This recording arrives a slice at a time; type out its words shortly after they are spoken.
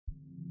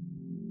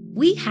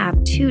We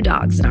have 2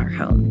 dogs in our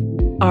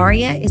home.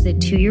 Aria is a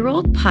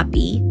 2-year-old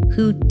puppy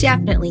who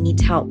definitely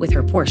needs help with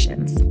her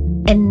portions.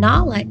 And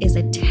Nala is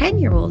a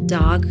 10-year-old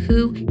dog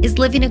who is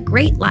living a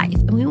great life,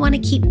 and we want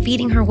to keep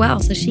feeding her well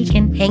so she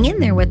can hang in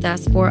there with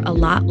us for a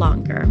lot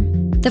longer.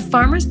 The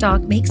farmer's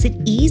dog makes it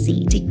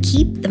easy to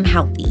keep them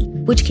healthy,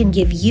 which can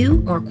give you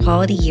more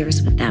quality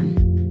years with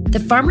them. The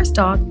farmer's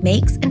dog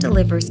makes and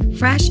delivers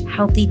fresh,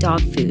 healthy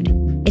dog food.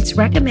 It's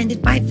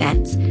recommended by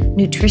vets,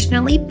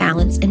 nutritionally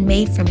balanced and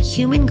made from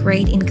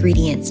human-grade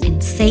ingredients in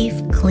safe,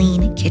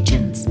 clean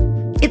kitchens.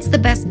 It's the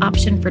best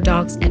option for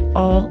dogs at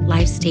all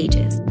life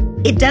stages.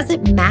 It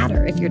doesn't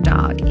matter if your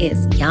dog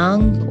is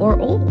young or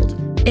old.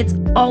 It's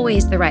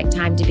always the right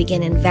time to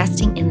begin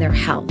investing in their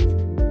health,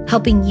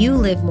 helping you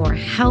live more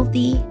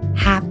healthy,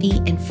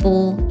 happy, and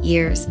full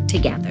years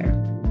together.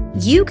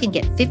 You can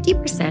get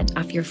 50%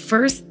 off your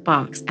first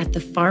box at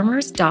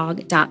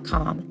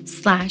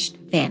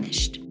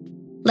thefarmersdog.com/vanished.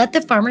 Let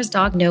the farmer's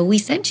dog know we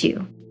sent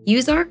you.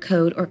 Use our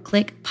code or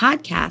click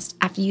podcast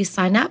after you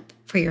sign up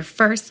for your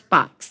first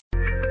box.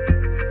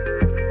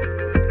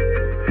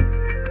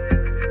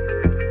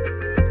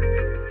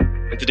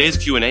 In today's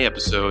Q&A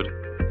episode,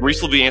 Maurice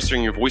will be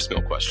answering your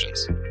voicemail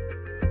questions.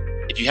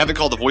 If you haven't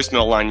called the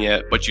voicemail line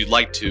yet, but you'd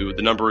like to,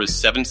 the number is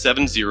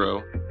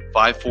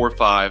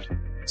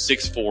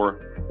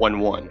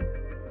 770-545-6411.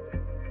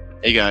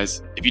 Hey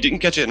guys, if you didn't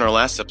catch it in our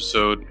last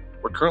episode,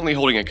 we're currently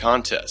holding a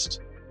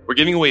contest. We're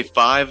giving away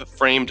 5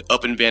 framed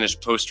Up and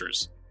Vanished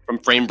posters from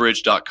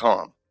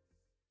framebridge.com.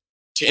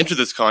 To enter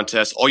this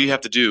contest, all you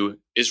have to do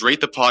is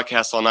rate the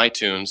podcast on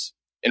iTunes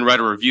and write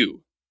a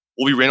review.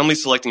 We'll be randomly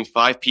selecting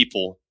 5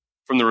 people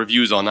from the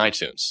reviews on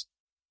iTunes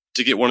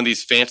to get one of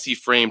these fancy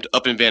framed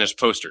Up and Vanished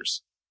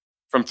posters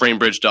from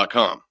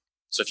framebridge.com.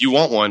 So if you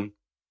want one,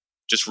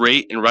 just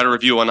rate and write a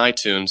review on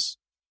iTunes,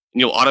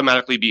 and you'll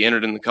automatically be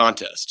entered in the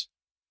contest.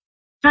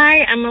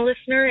 Hi, I'm a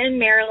listener in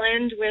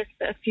Maryland with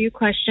a few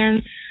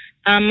questions.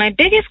 My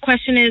biggest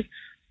question is,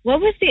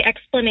 what was the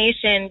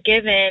explanation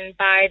given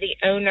by the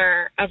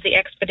owner of the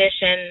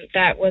expedition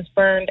that was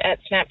burned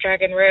at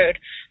Snapdragon Road?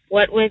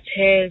 What was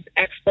his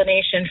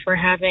explanation for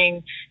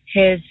having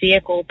his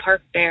vehicle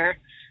parked there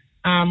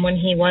when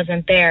he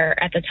wasn't there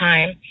at the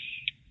time?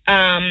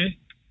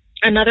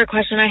 Another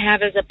question I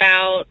have is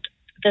about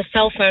the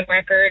cell phone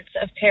records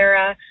of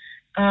Tara.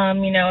 I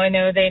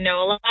know they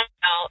know a lot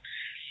about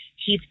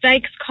Keith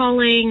Dykes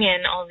calling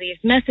and all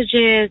these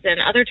messages and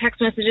other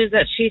text messages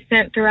that she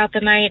sent throughout the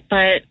night.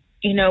 But,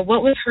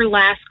 what was her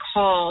last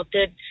call?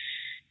 Did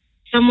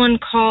someone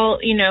call,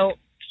 and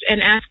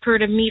ask her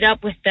to meet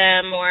up with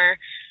them? Or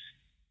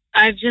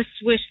I just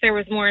wish there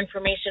was more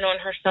information on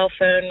her cell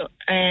phone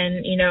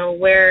and,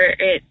 where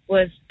it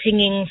was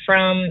pinging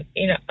from,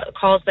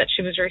 calls that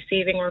she was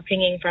receiving or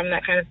pinging from,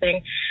 that kind of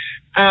thing.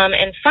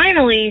 And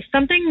finally,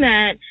 something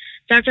that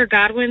Dr.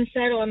 Godwin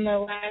said on the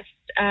last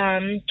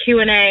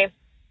Q&A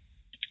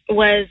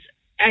was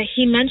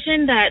he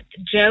mentioned that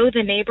Joe,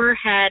 the neighbor,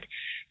 had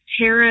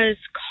Tara's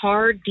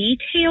car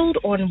detailed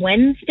on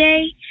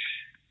Wednesday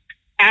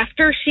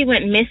after she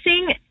went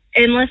missing.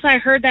 Unless I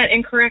heard that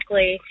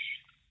incorrectly,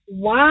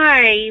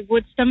 why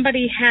would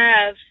somebody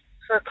have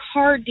her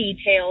car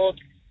detailed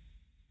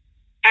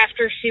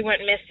after she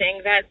went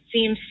missing? That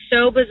seems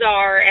so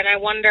bizarre, and I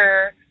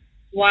wonder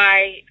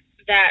why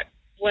that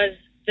was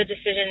the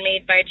decision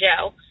made by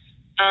Joe.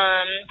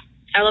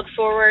 I look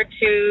forward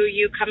to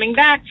you coming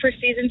back for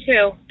season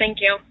 2. Thank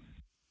you.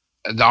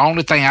 The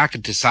only thing I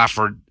could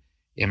decipher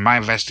in my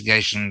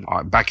investigation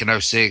back in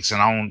 2006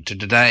 and on to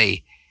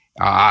today,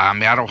 I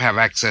don't have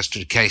access to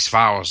the case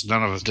files.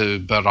 None of us do.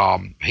 But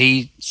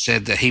he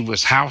said that he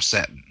was house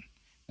sitting.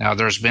 Now,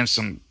 there's been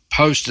some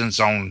postings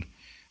on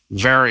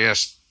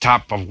various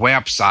type of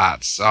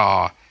websites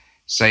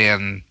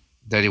saying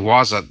that he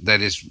wasn't, that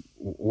his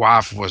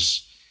wife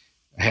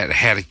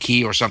had a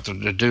key or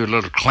something to do a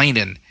little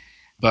cleaning.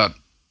 But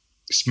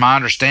it's my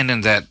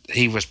understanding that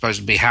he was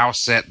supposed to be house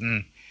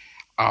sitting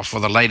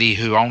for the lady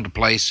who owned the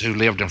place, who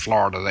lived in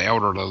Florida, the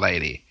elderly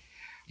lady.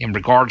 In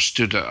regards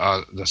to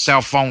the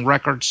cell phone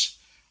records,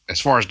 as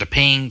far as the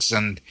pings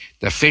and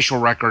the official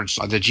records,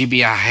 the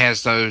GBI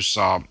has those.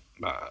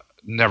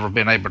 Never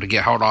been able to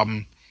get hold of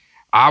them.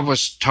 I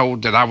was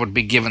told that I would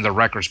be given the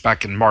records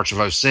back in March of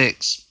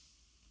 2006.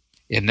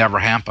 It never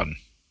happened.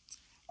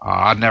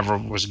 I never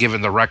was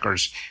given the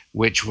records,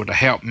 which would have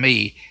helped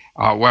me.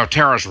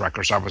 Tara's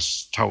records, I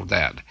was told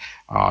that,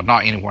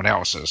 not anyone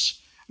else's.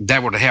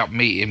 That would have helped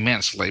me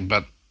immensely,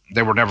 but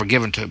they were never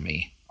given to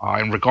me.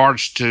 In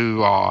regards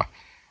to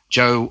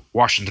Joe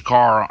washing the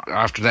car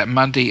after that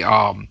Monday,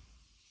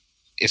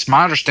 it's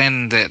my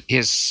understanding that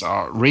his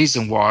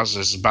reason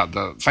is about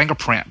the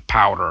fingerprint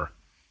powder.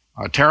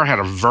 Tara had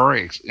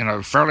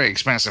a fairly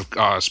expensive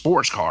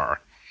sports car,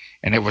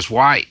 and it was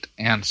white,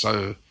 and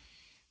so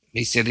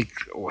he said he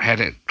had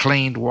it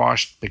cleaned,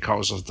 washed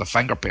because of the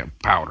fingerprint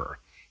powder.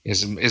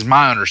 Is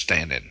my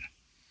understanding.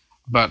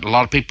 But a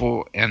lot of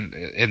people, and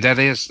that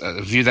is,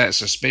 view that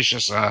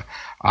suspicious. I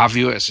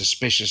view it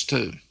suspicious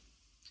too.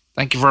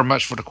 Thank you very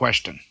much for the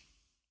question.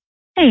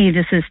 Hey,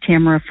 this is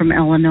Tamara from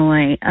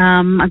Illinois.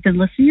 I've been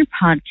listening to your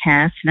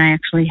podcast, and I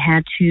actually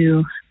had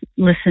to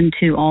listen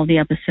to all the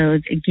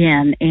episodes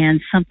again,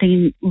 and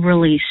something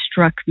really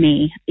struck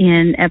me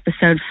in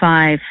episode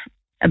 5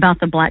 about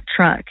the black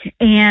truck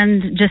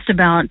and just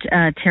about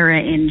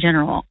Tara in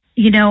general.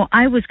 You know,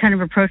 I was kind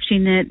of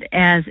approaching it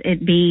as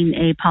it being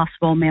a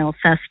possible male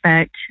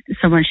suspect,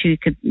 someone she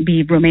could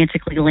be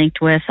romantically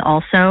linked with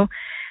also.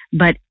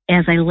 But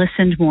as I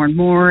listened more and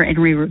more and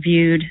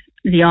re-reviewed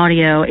the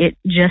audio, it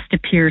just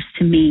appears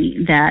to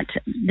me that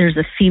there's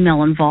a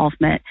female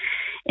involvement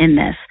in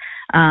this.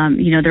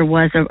 You know, there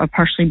was a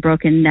partially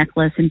broken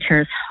necklace in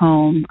Tara's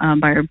home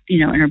by her, you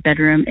know, in her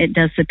bedroom. It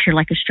does appear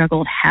like a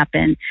struggle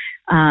happened.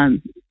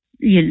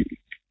 It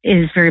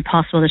is very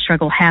possible the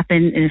struggle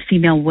happened and a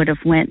female would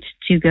have went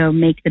to go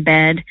make the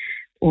bed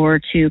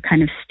or to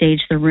kind of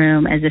stage the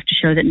room as if to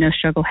show that no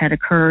struggle had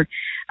occurred.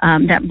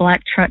 That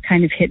black truck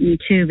kind of hit me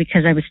too,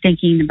 because I was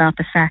thinking about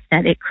the fact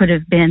that it could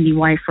have been the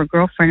wife or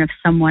girlfriend of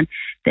someone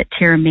that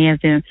Tara may have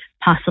been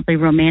possibly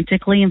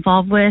romantically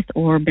involved with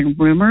or been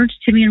rumored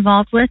to be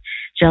involved with.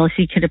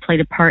 Jealousy could have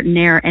played a part in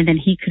there, and then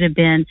he could have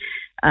been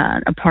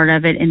a part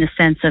of it in the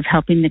sense of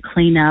helping to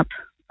clean up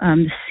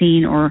the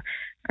scene or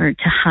to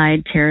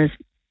hide Tara's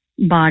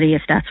body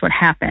if that's what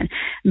happened.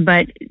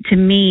 But to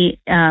me,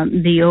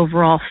 the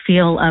overall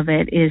feel of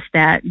it is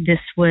that this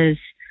was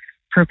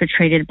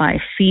perpetrated by a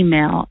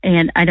female,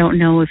 and I don't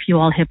know if you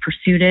all have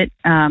pursued it.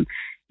 You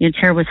know,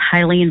 Tara was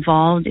highly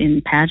involved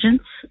in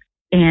pageants,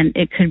 and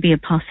it could be a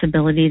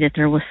possibility that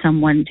there was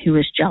someone who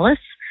was jealous.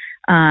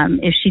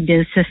 If she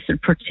did assist a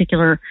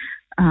particular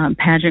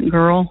pageant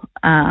girl,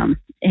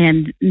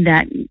 and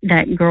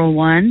that girl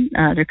won,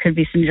 there could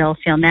be some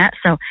jealousy on that.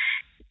 So,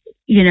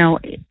 you know,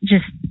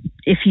 just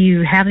if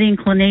you have the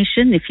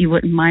inclination, if you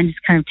wouldn't mind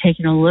just kind of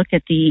taking a look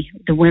at the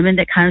women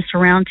that kind of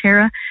surround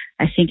Tara,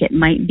 I think it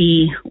might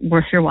be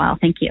worth your while.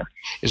 Thank you.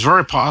 It's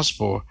very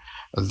possible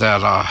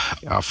that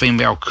a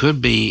female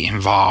could be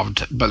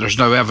involved, but there's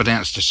no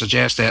evidence to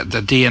suggest that.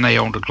 The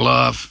DNA on the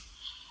glove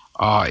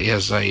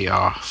is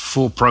a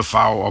full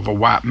profile of a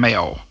white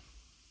male.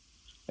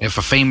 If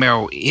a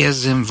female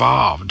is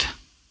involved,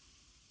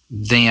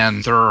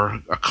 then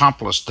their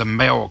accomplice, the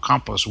male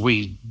accomplice,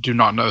 we do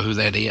not know who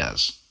that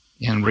is.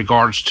 In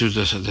regards to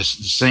the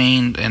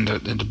scene in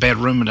the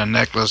bedroom and the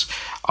necklace,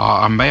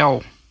 a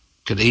male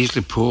could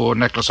easily pull a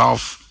necklace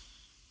off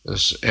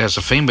as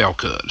a female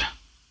could.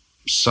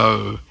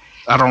 So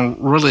I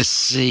don't really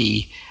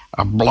see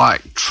a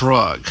black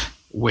truck,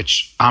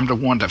 which I'm the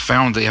one that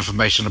found the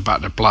information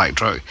about the black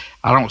truck.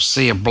 I don't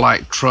see a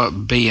black truck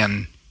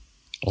being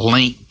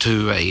linked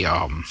to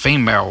a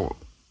female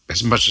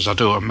as much as I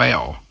do a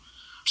male.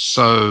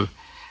 So,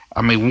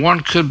 I mean,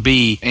 one could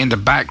be in the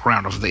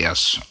background of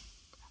this,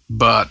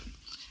 but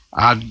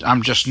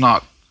I'm just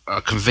not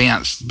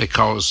convinced,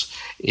 because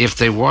if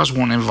there was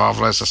one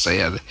involved, as I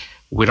said,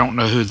 we don't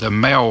know who the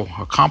male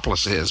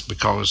accomplice is,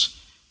 because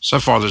so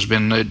far there's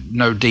been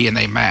no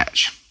DNA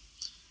match.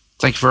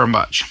 Thank you very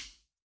much.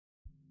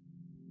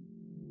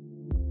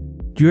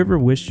 Do you ever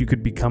wish you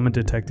could become a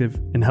detective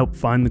and help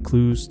find the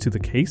clues to the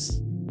case?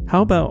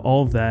 How about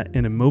all of that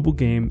in a mobile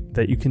game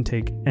that you can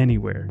take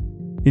anywhere?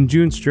 In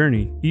June's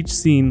Journey, each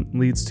scene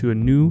leads to a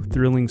new,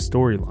 thrilling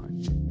storyline.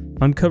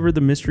 Uncover the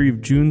mystery of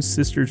June's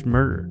sister's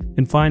murder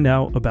and find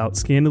out about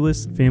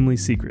scandalous family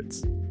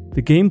secrets.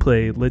 The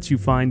gameplay lets you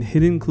find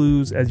hidden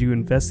clues as you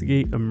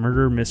investigate a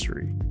murder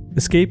mystery.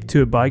 Escape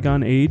to a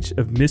bygone age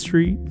of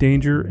mystery,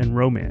 danger, and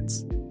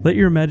romance. Let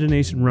your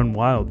imagination run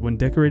wild when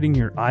decorating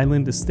your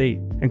island estate,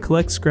 and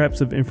collect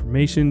scraps of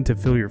information to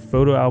fill your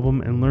photo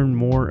album and learn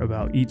more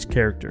about each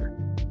character.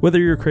 Whether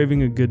you're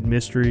craving a good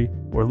mystery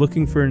or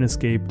looking for an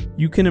escape,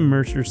 you can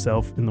immerse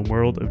yourself in the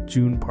world of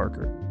June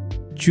Parker.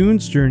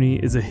 June's Journey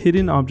is a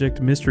hidden object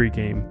mystery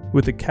game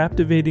with a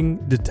captivating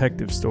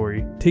detective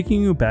story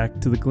taking you back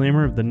to the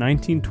glamour of the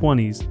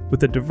 1920s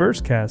with a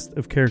diverse cast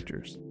of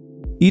characters.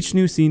 Each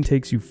new scene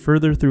takes you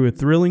further through a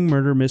thrilling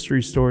murder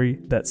mystery story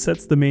that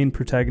sets the main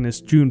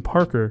protagonist, June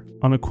Parker,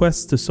 on a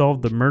quest to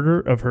solve the murder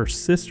of her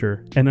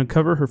sister and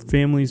uncover her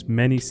family's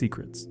many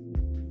secrets.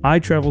 I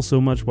travel so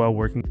much while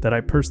working that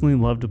I personally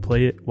love to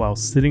play it while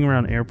sitting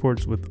around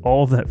airports with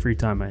all that free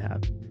time I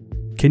have.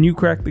 Can you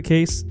crack the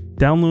case?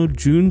 Download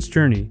June's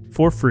Journey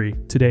for free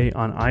today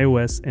on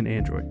iOS and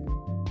Android.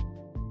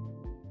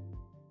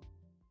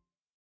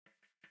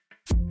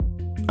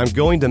 I'm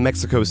going to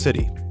Mexico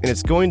City, and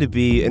it's going to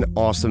be an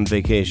awesome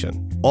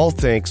vacation. All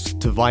thanks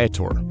to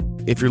Viator.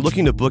 If you're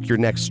looking to book your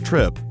next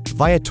trip,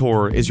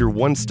 Viator is your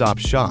one-stop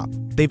shop.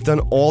 They've done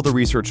all the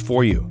research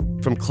for you,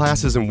 from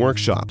classes and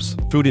workshops,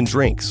 food and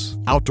drinks,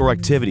 outdoor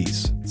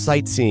activities,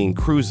 sightseeing,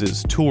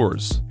 cruises,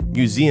 tours,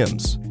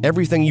 museums.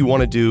 Everything you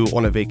want to do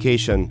on a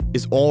vacation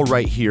is all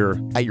right here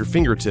at your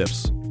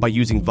fingertips by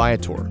using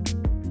Viator.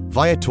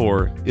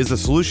 Viator is the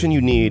solution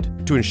you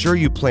need to ensure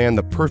you plan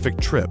the perfect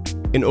trip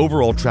and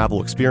overall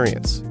travel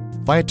experience.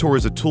 Viator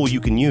is a tool you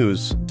can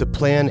use to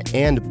plan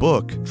and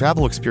book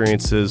travel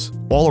experiences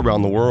all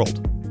around the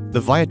world.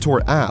 The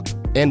Viator app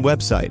and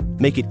website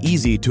make it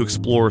easy to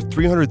explore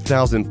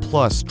 300,000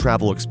 plus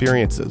travel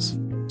experiences,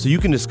 so you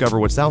can discover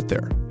what's out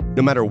there,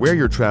 no matter where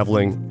you're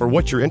traveling or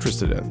what you're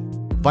interested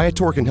in.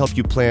 Viator can help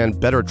you plan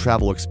better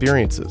travel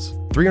experiences.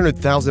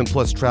 300,000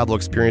 plus travel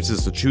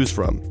experiences to choose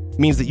from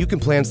means that you can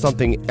plan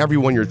something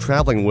everyone you're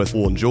traveling with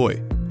will enjoy.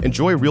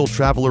 Enjoy real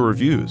traveler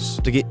reviews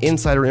to get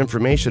insider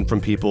information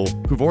from people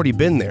who've already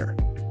been there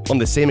on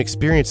the same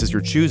experiences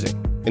you're choosing.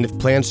 And if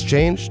plans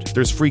changed,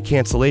 there's free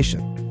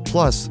cancellation.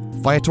 Plus,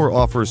 Viator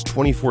offers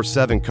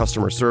 24/7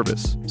 customer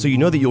service, so you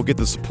know that you'll get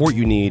the support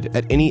you need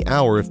at any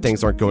hour if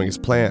things aren't going as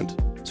planned.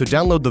 So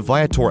download the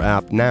Viator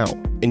app now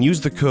and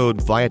use the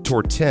code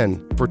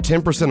Viator10 for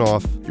 10%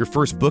 off your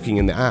first booking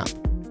in the app.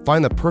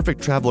 Find the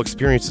perfect travel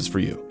experiences for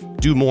you.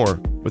 Do more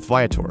with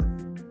Viator.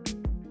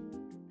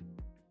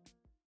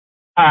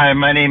 Hi,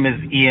 my name is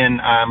Ian.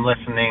 I'm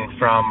listening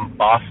from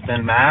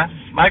Boston, Mass.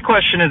 My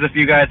question is if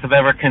you guys have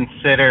ever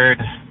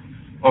considered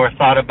or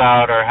thought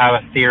about or have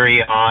a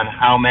theory on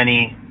how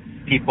many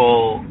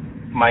people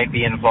might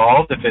be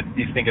involved, if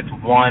you think it's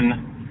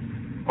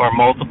one or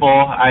multiple.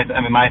 I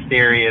mean, my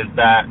theory is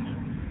that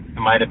it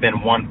might have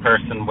been one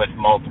person with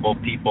multiple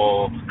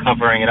people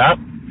covering it up,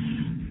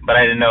 but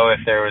I didn't know if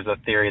there was a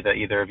theory that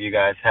either of you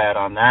guys had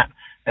on that.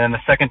 And then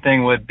the second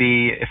thing would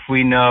be if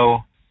we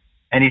know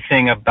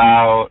anything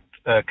about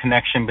a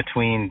connection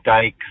between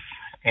Dykes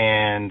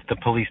and the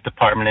police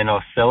department in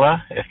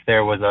Ocilla, if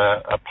there was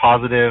a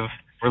positive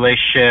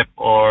relationship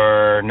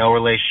or no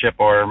relationship,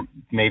 or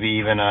maybe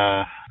even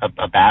a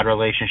bad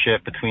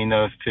relationship between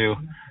those two.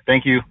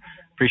 Thank you.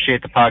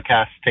 Appreciate the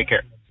podcast. Take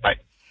care. Bye.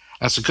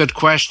 That's a good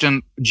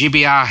question.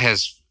 GBI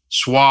has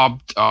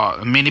swabbed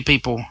many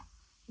people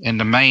in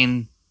the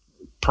main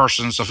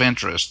persons of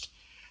interest.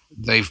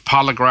 They've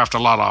polygraphed a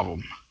lot of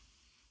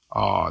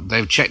them.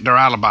 They've checked their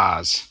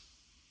alibis.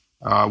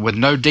 With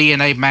no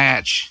DNA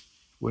match,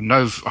 with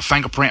no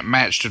fingerprint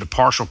match to the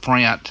partial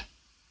print,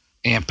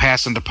 and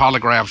passing the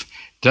polygraph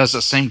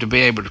doesn't seem to be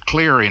able to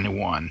clear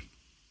anyone.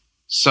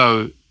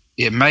 So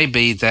it may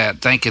be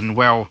that thinking,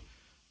 well,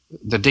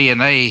 the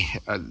DNA,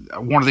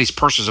 one of these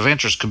persons of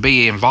interest could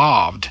be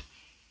involved,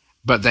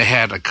 but they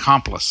had an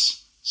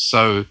accomplice.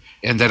 So,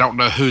 and they don't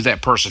know who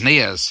that person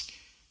is.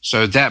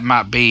 So that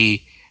might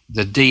be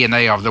the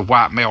DNA of the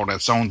white male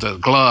that's on the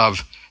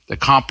glove, the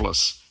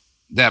accomplice.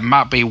 That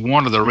might be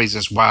one of the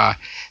reasons why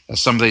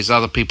some of these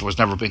other people has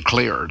never been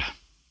cleared.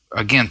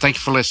 Again, thank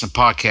you for listening to the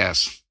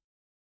podcast.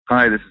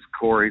 Hi, this is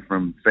Corey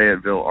from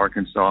Fayetteville,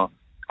 Arkansas.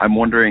 I'm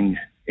wondering,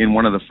 in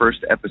one of the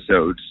first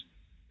episodes,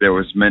 there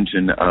was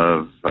mention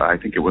of, I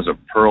think it was a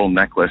pearl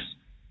necklace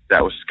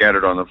that was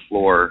scattered on the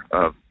floor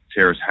of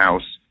Tara's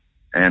house.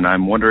 And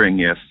I'm wondering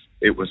if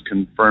it was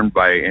confirmed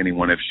by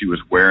anyone if she was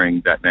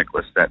wearing that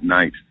necklace that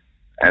night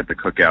at the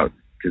cookout.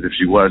 Because if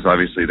she was,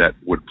 obviously that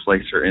would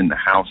place her in the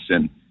house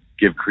and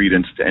give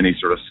credence to any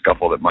sort of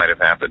scuffle that might have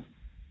happened.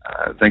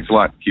 Thanks a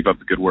lot. Keep up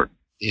the good work.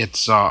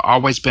 It's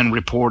always been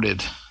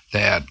reported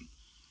that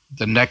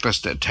the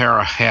necklace that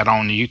Tara had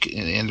on,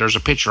 and there's a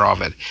picture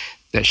of it,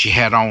 that she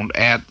had on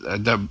at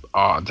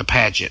the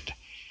pageant,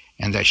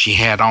 and that she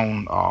had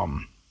on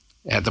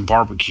at the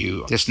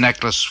barbecue. This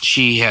necklace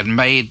she had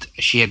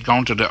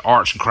gone to the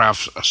arts and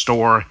crafts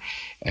store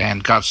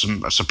and got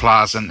some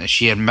supplies, and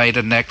she had made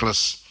a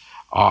necklace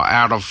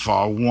out of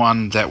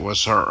one that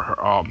was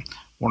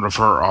one of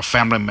her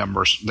family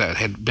members that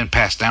had been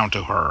passed down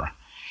to her.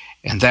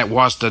 And that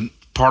was the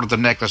part of the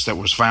necklace that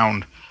was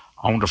found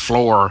on the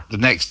floor the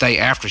next day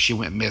after she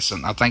went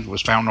missing. I think it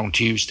was found on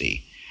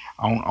Tuesday,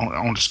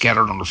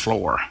 scattered on the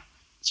floor.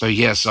 So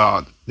yes,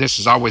 this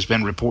has always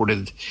been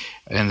reported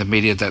in the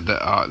media that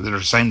they're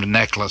the same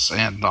necklace,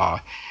 and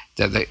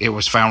that it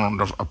was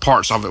found on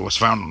parts of it was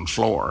found on the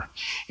floor.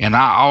 And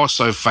I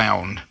also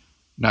found,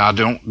 now I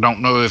don't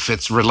know if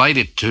it's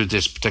related to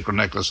this particular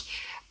necklace,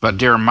 but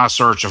during my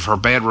search of her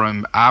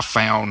bedroom, I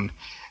found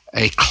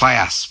a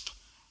clasp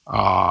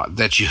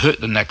that you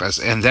hooked the necklace,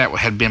 and that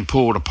had been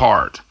pulled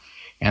apart.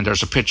 And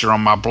there's a picture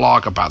on my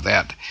blog about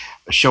that,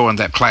 showing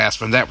that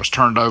clasp, and that was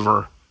turned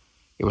over.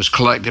 It was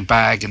collected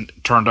back and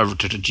turned over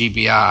to the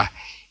GBI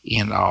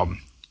in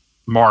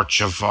March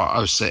of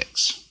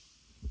 2006.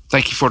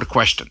 Thank you for the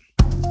question.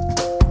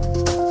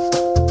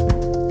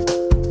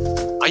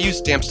 I use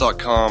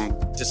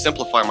Stamps.com to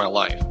simplify my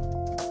life.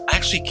 I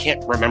actually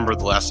can't remember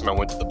the last time I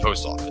went to the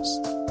post office,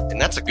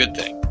 and that's a good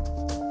thing.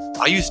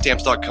 I use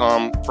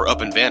Stamps.com for Up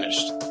and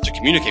Vanished to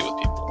communicate with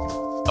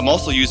people. I'm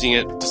also using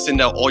it to send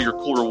out all your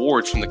cool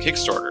rewards from the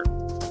Kickstarter.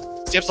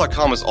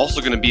 Stamps.com is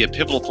also going to be a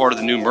pivotal part of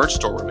the new merch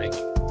store we're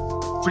making.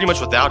 Pretty much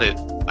without it,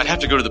 I'd have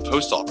to go to the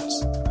post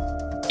office.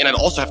 And I'd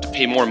also have to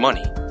pay more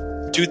money.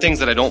 Two things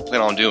that I don't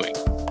plan on doing.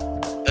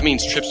 That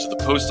means trips to the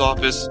post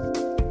office,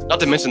 not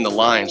to mention the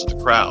lines or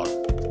the crowd.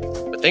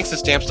 But thanks to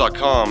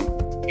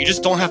Stamps.com, you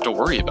just don't have to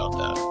worry about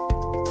that.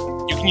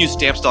 You can use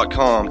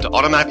Stamps.com to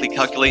automatically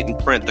calculate and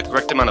print the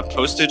correct amount of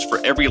postage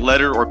for every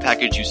letter or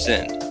package you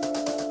send.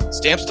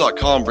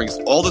 Stamps.com brings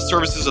all the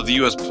services of the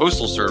U.S.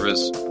 Postal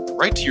Service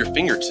right to your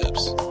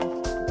fingertips.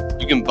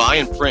 You can buy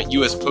and print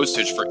U.S.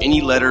 postage for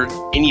any letter,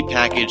 any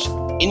package,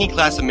 any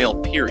class of mail,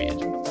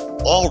 period.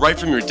 All right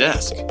from your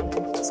desk.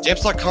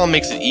 Stamps.com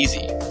makes it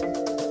easy.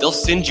 They'll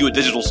send you a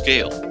digital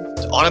scale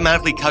to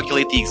automatically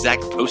calculate the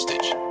exact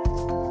postage.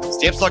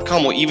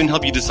 Stamps.com will even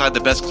help you decide the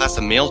best class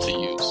of mail to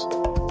use,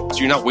 so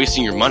you're not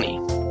wasting your money.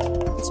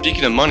 And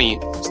speaking of money,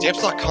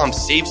 Stamps.com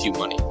saves you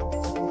money.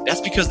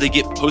 That's because they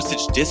get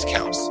postage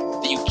discounts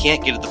that you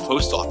can't get at the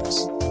post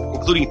office,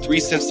 including 3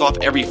 cents off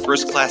every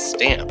first-class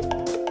stamp.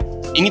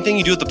 Anything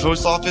you do at the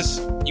post office,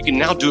 you can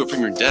now do it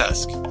from your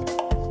desk.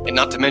 And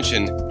not to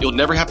mention, you'll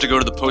never have to go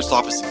to the post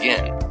office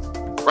again.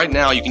 Right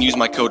now, you can use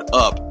my code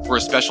UP for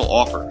a special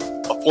offer,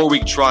 a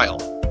 4-week trial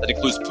that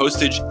includes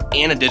postage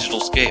and a digital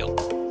scale.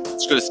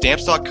 Just go to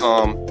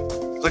Stamps.com,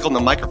 click on the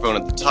microphone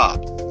at the top,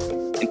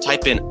 and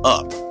type in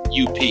UP,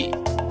 U-P.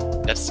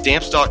 That's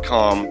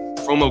Stamps.com,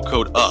 promo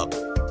code UP,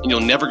 and you'll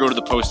never go to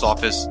the post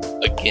office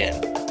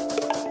again.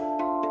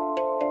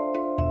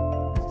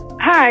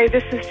 Hi,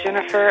 this is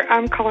Jennifer.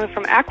 I'm calling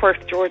from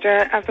Ackworth,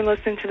 Georgia. I've been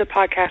listening to the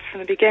podcast from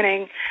the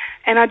beginning,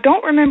 and I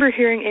don't remember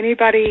hearing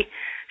anybody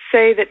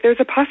say that there's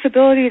a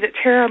possibility that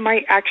Tara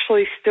might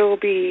actually still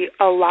be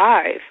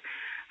alive.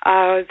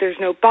 There's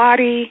no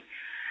body,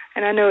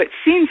 and I know it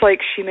seems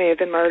like she may have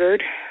been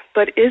murdered,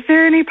 but is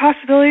there any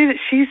possibility that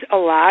she's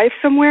alive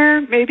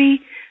somewhere,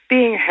 maybe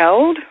being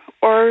held,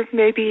 or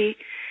maybe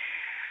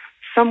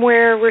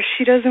somewhere where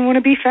she doesn't want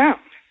to be found?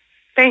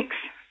 Thanks.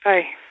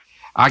 Bye.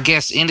 I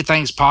guess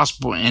anything's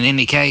possible in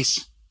any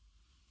case.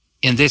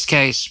 In this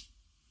case,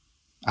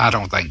 I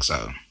don't think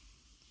so.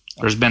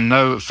 There's been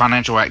no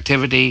financial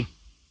activity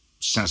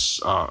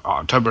since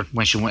October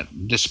when she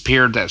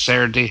disappeared that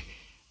Saturday.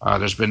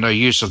 There's been no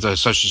use of the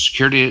Social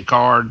Security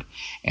card,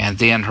 and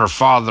then her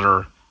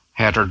father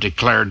had her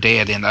declared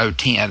dead in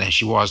 2010, and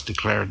she was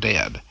declared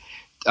dead.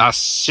 I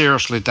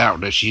seriously doubt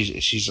that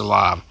she's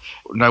alive.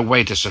 No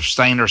way to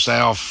sustain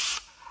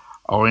herself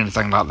or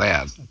anything like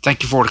that.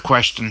 Thank you for the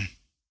question.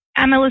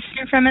 I'm a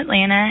listener from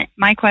Atlanta.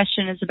 My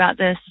question is about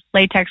this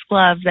latex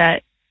glove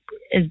that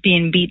is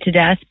being beat to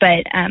death,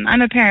 but I'm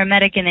a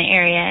paramedic in the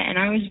area, and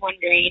I was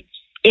wondering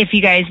if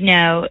you guys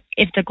know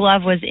if the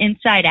glove was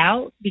inside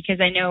out, because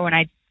I know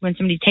when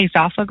somebody takes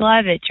off a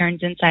glove, it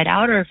turns inside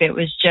out, or if it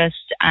was just,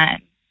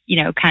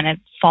 kind of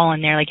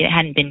fallen there like it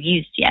hadn't been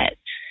used yet.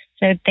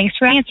 So thanks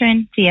for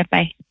answering. See ya.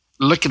 Bye.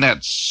 Looking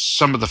at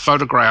some of the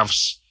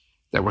photographs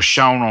that were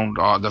shown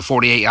on the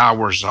 48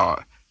 Hours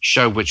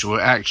show, which were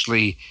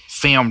actually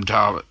filmed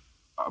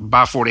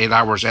by 48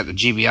 Hours at the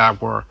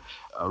GBI, where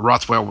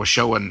Rothwell was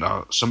showing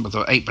some of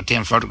the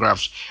 8x10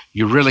 photographs,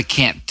 you really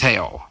can't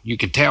tell. You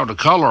can tell the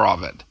color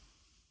of it,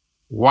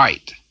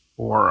 white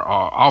or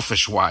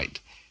offish white,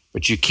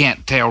 but you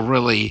can't tell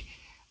really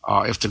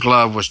if the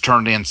glove was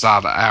turned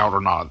inside out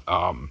or not.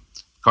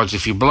 Because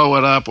if you blow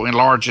it up or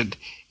enlarge it,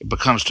 it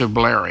becomes too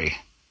blurry.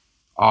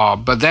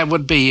 But that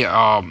would be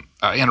an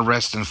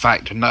interesting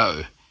fact to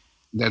know,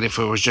 that if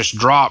it was just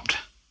dropped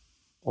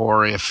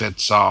or if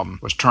it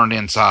was turned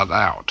inside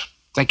out.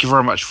 Thank you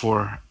very much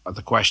for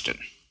the question.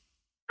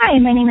 Hi,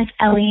 my name is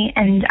Ellie,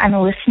 and I'm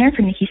a listener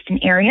from the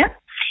Houston area.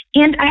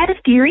 And I had a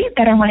theory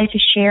that I wanted to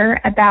share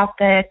about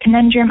the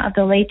conundrum of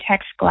the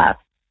latex glove.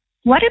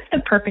 What if the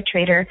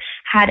perpetrator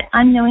had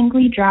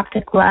unknowingly dropped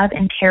the glove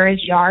in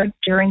Tara's yard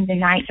during the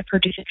night of her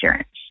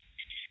disappearance?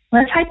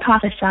 Let's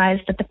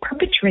hypothesize that the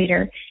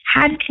perpetrator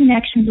had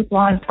connections with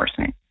law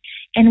enforcement,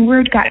 and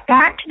word got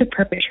back to the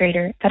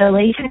perpetrator that a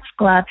latex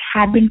glove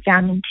had been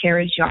found in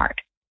Tara's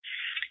yard.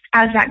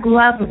 As that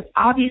glove would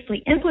obviously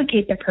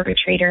implicate the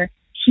perpetrator,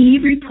 he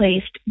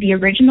replaced the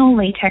original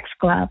latex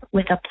glove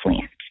with a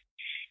plant.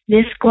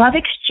 This glove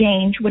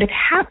exchange would have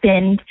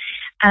happened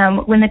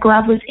when the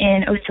glove was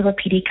in Ocilla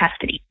PD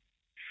custody.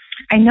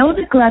 I know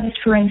the glove is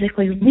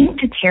forensically linked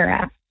to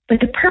Tara, but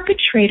the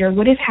perpetrator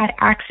would have had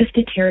access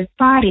to Tara's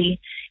body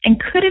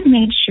and could have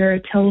made sure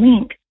to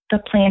link the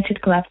planted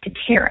glove to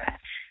Tara,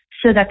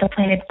 so that the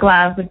planted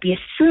glove would be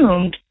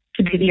assumed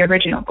to be the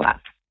original glove.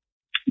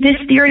 This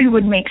theory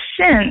would make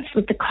sense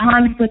with the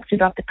conflicts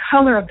about the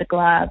color of the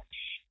glove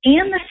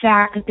and the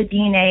fact that the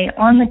DNA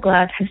on the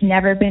glove has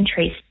never been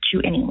traced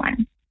to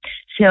anyone.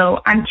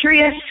 So I'm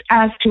curious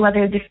as to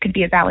whether this could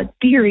be a valid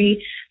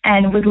theory,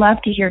 and would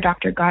love to hear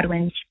Dr.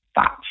 Godwin's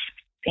thoughts.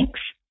 Thanks.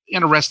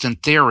 Interesting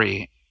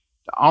theory.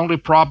 The only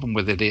problem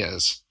with it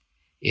is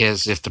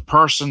if the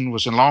person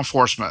was in law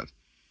enforcement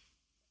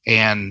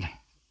and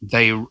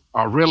they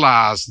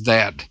realized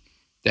that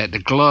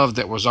the glove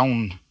that was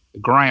on the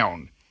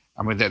ground,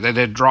 that they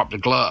had dropped the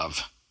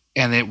glove,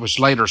 and it was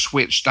later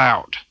switched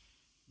out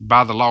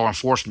by the law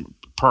enforcement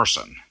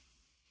person.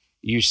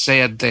 You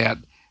said that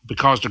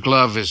because the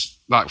glove is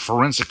like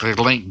forensically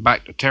linked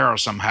back to Tara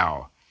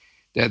somehow,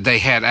 that they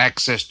had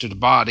access to the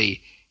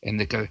body. And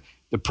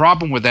the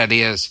problem with that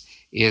is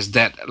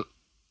that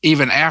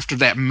even after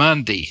that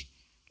Monday,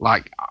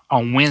 like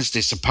on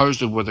Wednesday,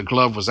 supposedly where the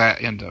glove was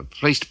at in the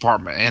police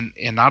department,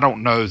 and I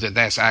don't know that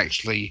that's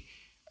actually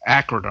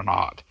accurate or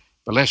not,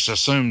 but let's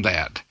assume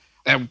that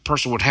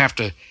person would have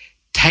to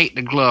take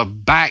the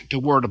glove back to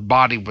where the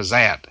body was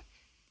at,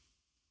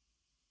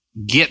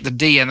 get the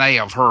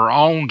DNA of her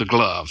on the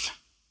glove,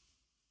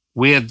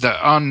 with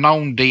the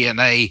unknown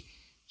DNA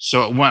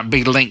so it wouldn't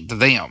be linked to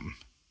them,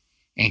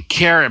 and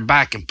carry it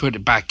back and put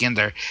it back in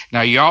there.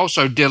 Now, you're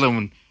also dealing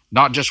with,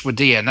 not just with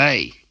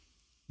DNA,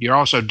 you're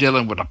also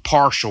dealing with a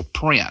partial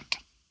print.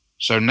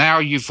 So now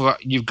you've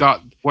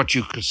got what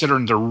you consider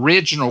the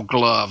original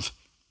glove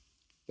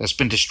that's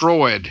been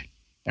destroyed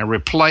and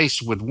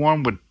replaced with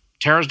one with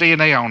Tara's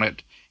DNA on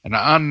it and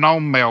an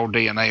unknown male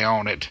DNA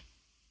on it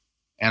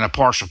and a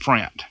partial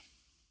print.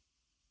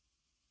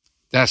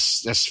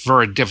 That's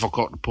very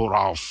difficult to pull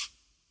off.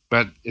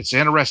 But it's an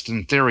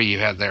interesting theory you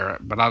had there,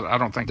 but I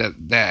don't think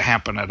that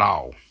happened at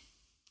all.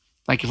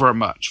 Thank you very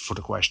much for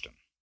the question.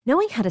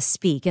 Knowing how to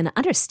speak and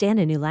understand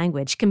a new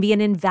language can be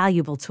an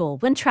invaluable tool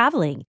when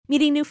traveling,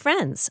 meeting new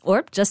friends,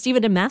 or just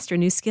even to master a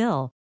new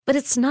skill. But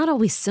it's not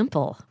always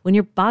simple when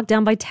you're bogged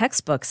down by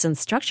textbooks and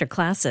structured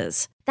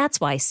classes.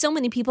 That's why so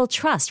many people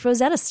trust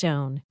Rosetta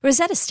Stone.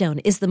 Rosetta Stone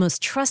is the most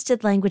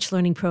trusted language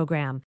learning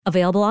program,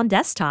 available on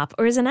desktop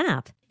or as an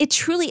app. It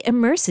truly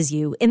immerses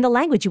you in the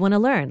language you want to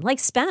learn, like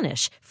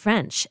Spanish,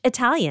 French,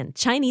 Italian,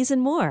 Chinese,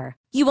 and more.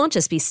 You won't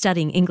just be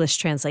studying English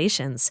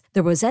translations.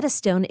 The Rosetta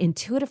Stone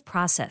intuitive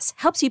process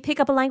helps you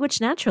pick up a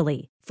language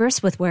naturally,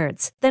 first with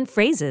words, then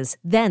phrases,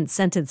 then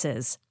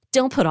sentences.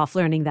 Don't put off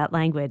learning that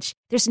language.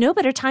 There's no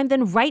better time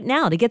than right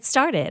now to get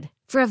started.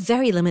 For a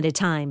very limited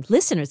time,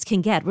 listeners can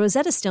get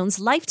Rosetta Stone's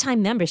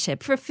lifetime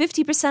membership for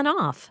 50%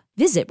 off.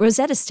 Visit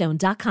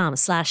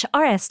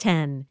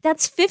rosettastone.com/rs10.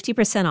 That's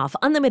 50% off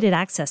unlimited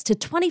access to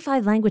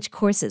 25 language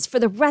courses for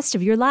the rest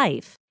of your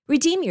life.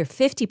 Redeem your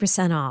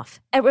 50%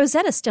 off at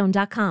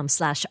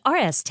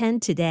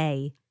rosettastone.com/rs10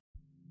 today.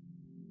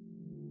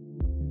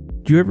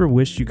 Do you ever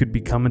wish you could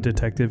become a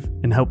detective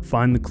and help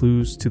find the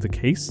clues to the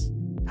case?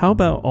 How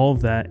about all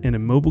of that in a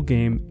mobile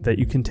game that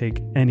you can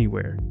take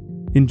anywhere?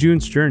 In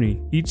June's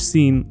Journey, each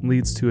scene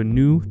leads to a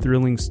new,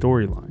 thrilling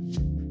storyline.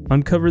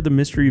 Uncover the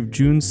mystery of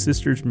June's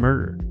sister's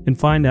murder and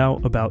find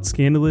out about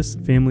scandalous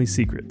family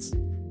secrets.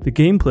 The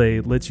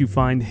gameplay lets you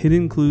find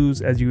hidden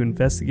clues as you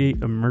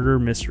investigate a murder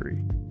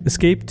mystery.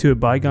 Escape to a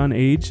bygone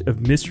age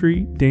of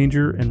mystery,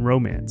 danger, and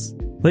romance.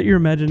 Let your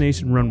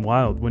imagination run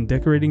wild when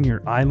decorating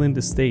your island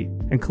estate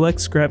and collect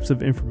scraps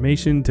of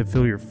information to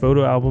fill your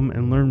photo album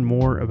and learn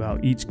more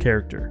about each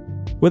character.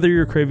 Whether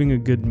you're craving a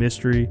good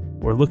mystery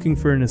or looking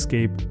for an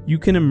escape, you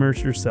can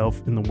immerse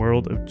yourself in the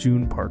world of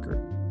June Parker.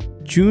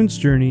 June's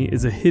Journey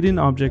is a hidden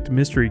object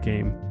mystery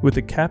game with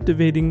a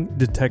captivating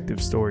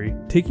detective story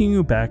taking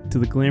you back to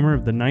the glamour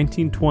of the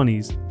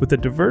 1920s with a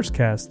diverse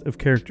cast of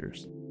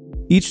characters.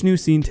 Each new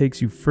scene takes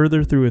you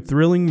further through a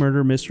thrilling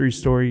murder mystery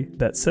story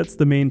that sets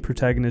the main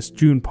protagonist,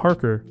 June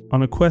Parker,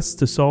 on a quest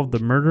to solve the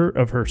murder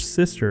of her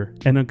sister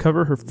and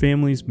uncover her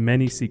family's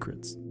many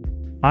secrets.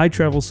 I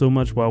travel so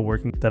much while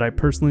working that I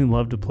personally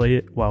love to play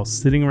it while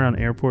sitting around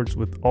airports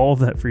with all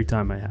that free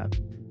time I have.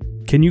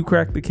 Can you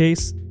crack the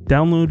case?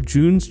 Download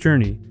June's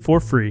Journey for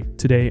free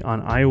today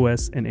on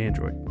iOS and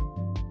Android.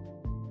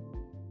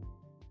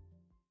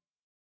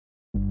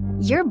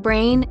 Your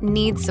brain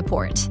needs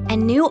support,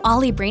 and new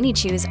Ollie Brainy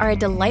Chews are a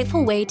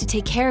delightful way to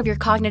take care of your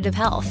cognitive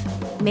health.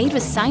 Made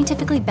with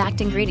scientifically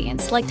backed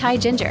ingredients like Thai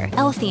ginger,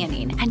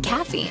 L-theanine, and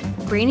caffeine,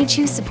 Brainy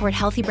Chews support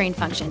healthy brain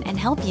function and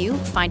help you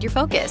find your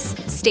focus,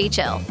 stay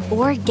chill,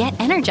 or get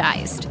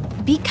energized.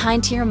 Be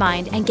kind to your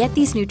mind and get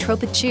these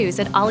nootropic chews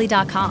at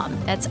ollie.com.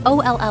 That's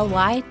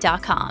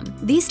OLLY.com.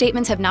 These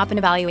statements have not been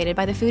evaluated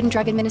by the Food and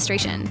Drug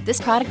Administration. This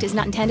product is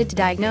not intended to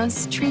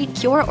diagnose, treat,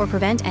 cure, or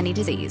prevent any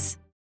disease.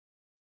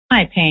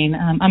 Hi, Payne.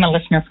 I'm a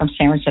listener from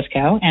San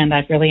Francisco, and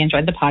I've really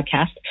enjoyed the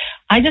podcast.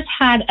 I just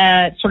had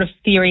a sort of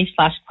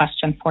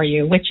theory/question for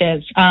you, which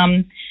is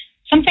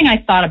something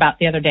I thought about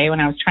the other day when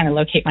I was trying to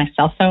locate my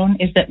cell phone,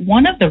 is that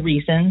one of the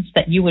reasons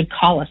that you would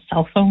call a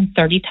cell phone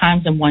 30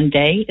 times in one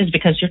day is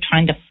because you're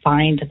trying to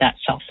find that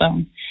cell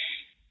phone.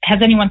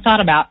 Has anyone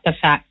thought about the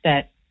fact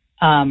that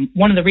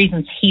one of the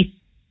reasons he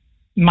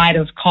might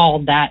have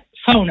called that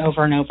phone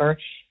over and over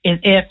is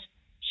if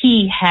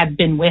he had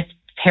been with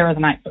Tara the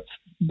night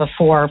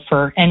before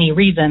for any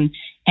reason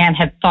and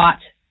had thought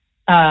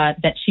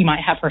that she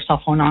might have her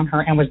cell phone on her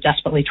and was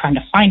desperately trying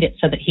to find it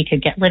so that he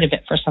could get rid of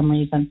it for some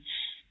reason.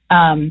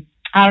 I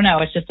don't know.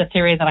 It's just a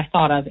theory that I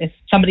thought of. If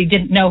somebody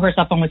didn't know her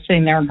cell phone was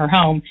sitting there in her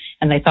home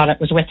and they thought it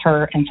was with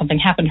her and something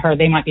happened to her,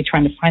 they might be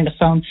trying to find the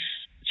phone.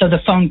 So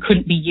the phone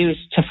couldn't be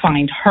used to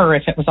find her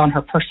if it was on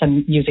her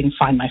person using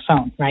Find My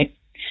Phone, right?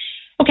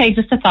 Okay,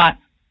 just a thought.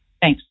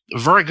 Thanks.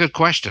 Very good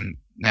question.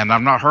 And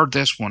I've not heard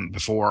this one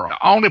before.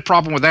 The only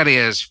problem with that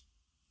is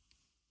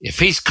if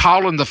he's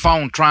calling the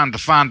phone trying to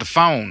find the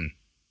phone,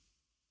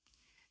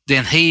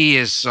 then he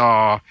is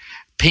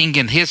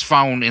pinging his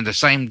phone in the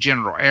same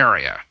general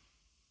area.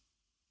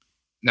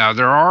 Now,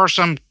 there are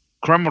some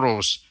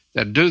criminals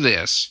that do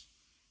this,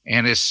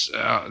 and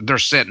they're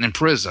sitting in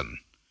prison.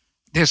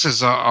 This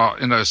is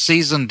a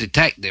seasoned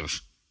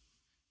detective,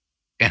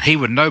 and he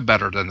would know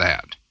better than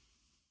that.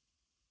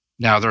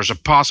 Now, there's a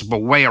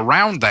possible way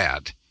around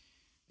that,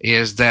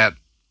 is that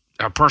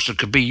a person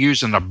could be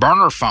using a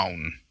burner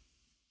phone,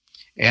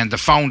 and the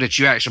phone that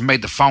you actually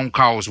made the phone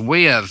calls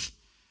with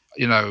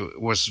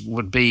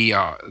would be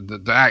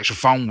the actual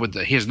phone with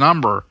his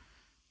number,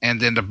 and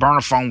then the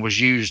burner phone was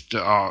used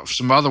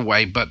some other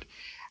way. But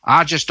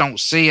I just don't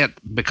see it,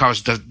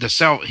 because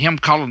him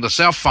calling the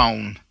cell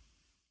phone.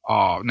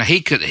 Now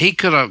he could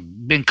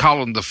have been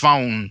calling the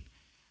phone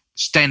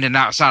standing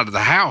outside of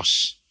the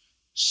house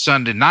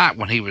Sunday night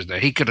when he was there.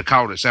 He could have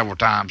called it several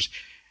times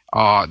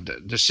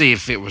to see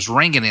if it was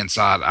ringing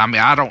inside. I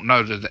mean, I don't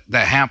know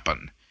that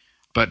happened,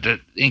 but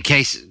in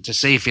case to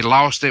see if he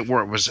lost it,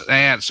 where it was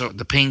at, so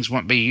the pings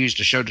wouldn't be used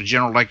to show the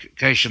general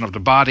location of the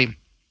body.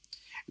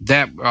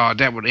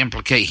 That would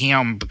implicate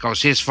him,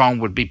 because his phone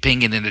would be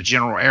pinging in the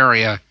general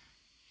area,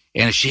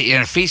 and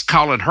if he's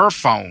calling her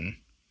phone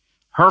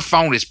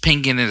is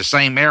pinging in the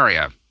same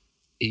area.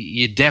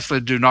 You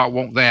definitely do not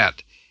want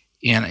that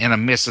in a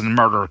missing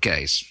murder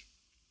case.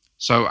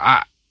 So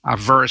I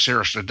very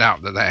seriously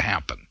doubt that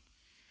happened.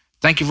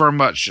 Thank you very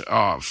much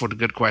for the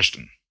good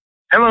question.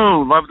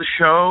 Hello, love the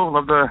show,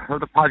 love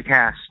the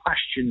podcast.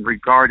 Question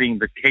regarding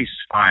the case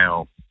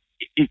file.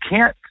 You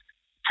can't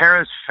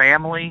Tara's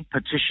family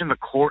petition the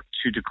court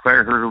to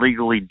declare her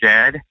legally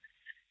dead?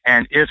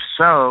 And if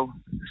so,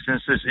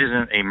 since this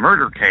isn't a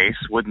murder case,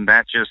 wouldn't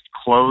that just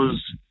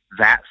close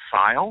that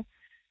file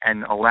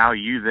and allow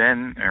you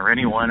then or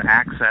anyone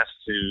access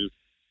to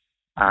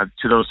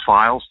those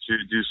files to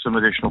do some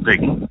additional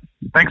digging?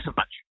 Thanks so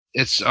much.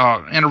 It's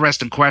an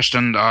interesting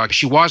question.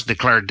 She was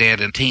declared dead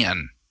in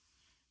 2010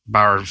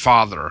 by her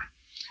father.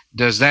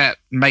 Does that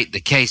make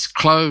the case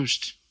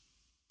closed?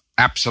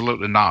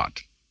 Absolutely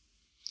not.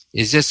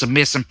 Is this a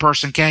missing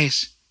person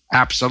case?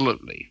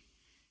 Absolutely.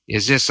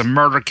 Is this a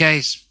murder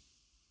case?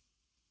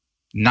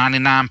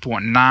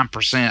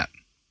 99.9%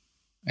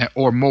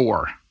 or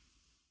more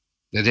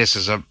that this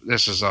is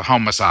a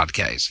homicide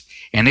case.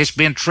 And it's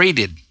been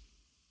treated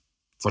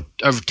for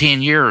over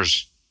 10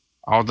 years.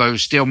 Although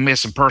still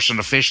missing person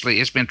officially,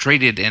 it's been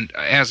treated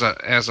as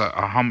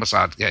a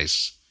homicide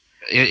case.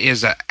 It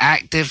is an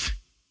active,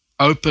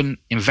 open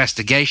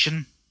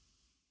investigation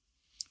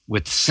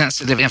with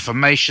sensitive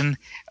information,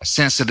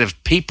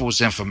 sensitive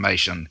people's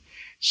information.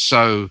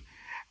 So,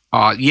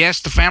 yes,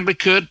 the family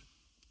could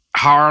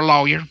hire a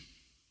lawyer,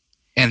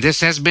 and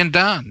this has been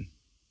done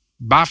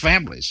by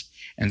families,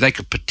 and they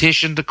could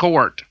petition the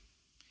court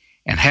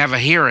and have a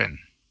hearing,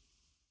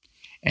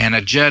 and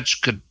a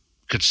judge could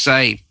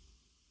say,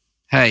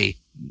 hey,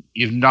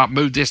 you've not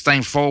moved this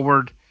thing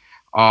forward.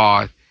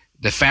 The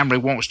family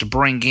wants to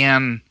bring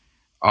in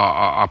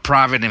a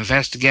private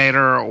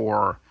investigator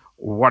or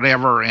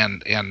whatever,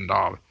 and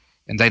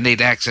they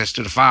need access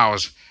to the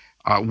files.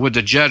 Would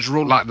the judge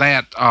rule like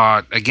that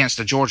against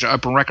the Georgia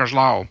Open Records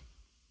law?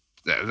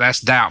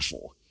 That's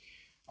doubtful.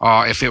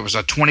 If it was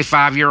a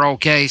 25-year-old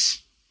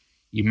case,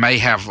 you may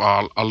have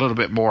a little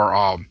bit more,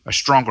 a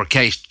stronger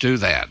case to do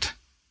that.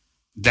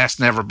 That's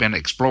never been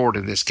explored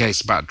in this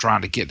case about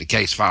trying to get the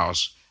case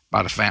files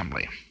by the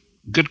family.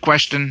 Good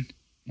question,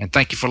 and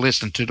thank you for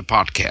listening to the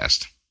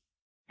podcast.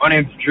 My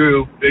name's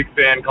Drew, big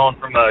fan, calling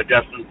from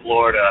Destin,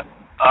 Florida.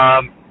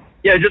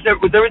 Just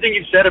with everything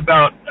you've said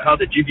about how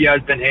the GBI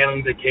has been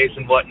handling the case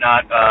and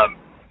whatnot,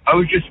 I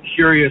was just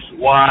curious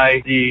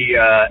why the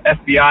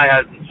FBI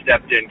hasn't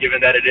stepped in,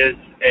 given that it is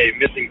a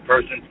missing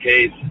persons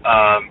case.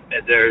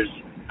 There's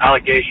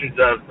allegations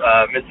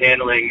of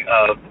mishandling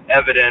of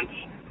evidence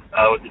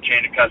with the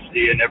chain of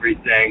custody and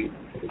everything.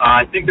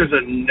 I think there's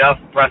enough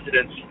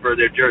precedence for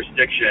their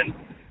jurisdiction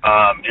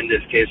in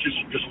this case.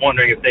 Just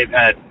wondering if they've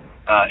had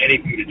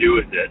anything to do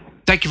with it.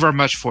 Thank you very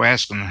much for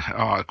asking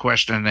a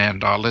question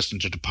and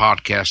listening to the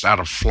podcast out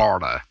of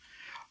Florida.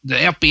 The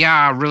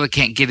FBI really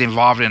can't get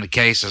involved in the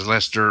case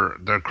unless they're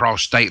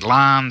across state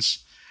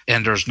lines,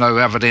 and there's no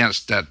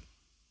evidence that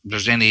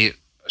there's any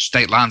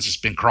state lines that's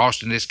been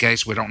crossed in this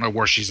case. We don't know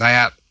where she's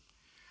at.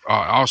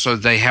 Also,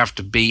 they have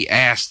to be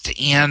asked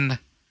in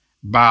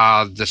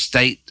by the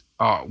state,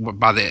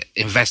 by the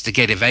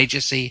investigative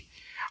agency.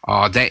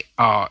 They,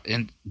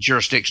 in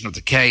jurisdiction of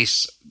the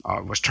case,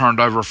 was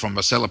turned over from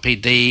Wasilla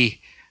PD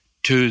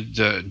to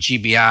the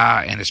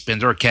GBI, and it's been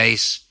their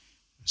case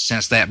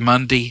since that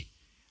Monday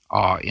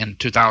in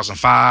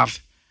 2005.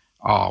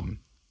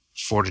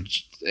 For the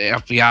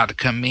FBI to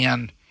come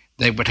in,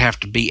 they would have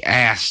to be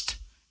asked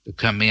to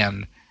come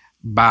in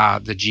by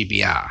the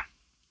GBI.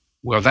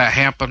 Will that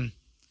happen?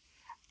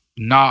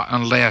 Not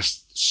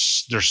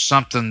unless there's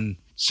something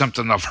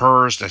of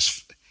hers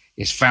that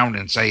is found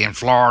in, say, in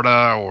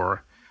Florida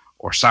or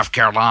South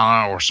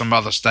Carolina or some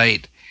other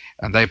state,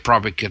 and they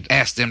probably could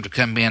ask them to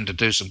come in to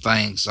do some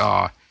things.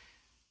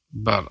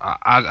 But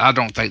I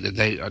don't think that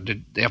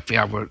the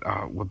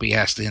FBI would be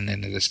asked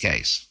into this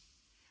case.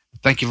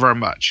 Thank you very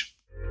much.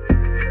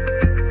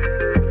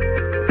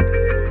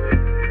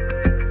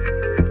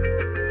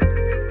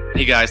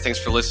 Hey guys, thanks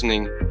for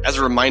listening. As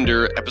a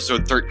reminder,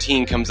 episode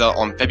 13 comes out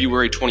on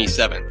February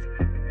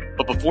 27th.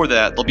 But before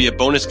that, there'll be a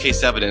bonus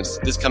case evidence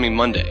this coming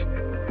Monday.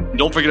 And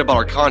don't forget about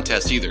our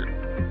contest either.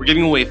 We're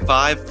giving away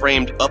 5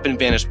 framed Up and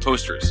Vanished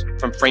posters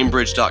from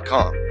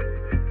framebridge.com.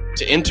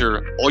 To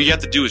enter, all you have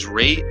to do is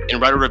rate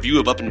and write a review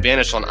of Up and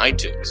Vanished on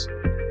iTunes.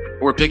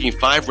 And we're picking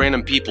 5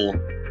 random people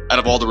out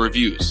of all the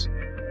reviews.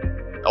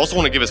 I also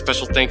want to give a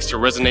special thanks to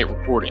Resonate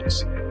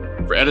Recordings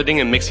for editing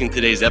and mixing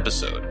today's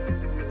episode.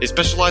 They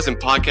specialize in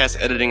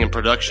podcast editing and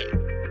production.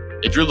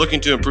 If you're looking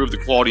to improve the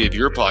quality of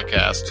your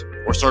podcast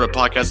or start a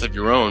podcast of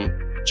your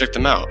own, check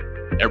them out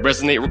at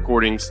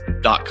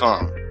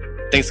resonaterecordings.com.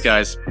 Thanks,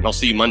 guys, and I'll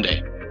see you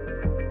Monday.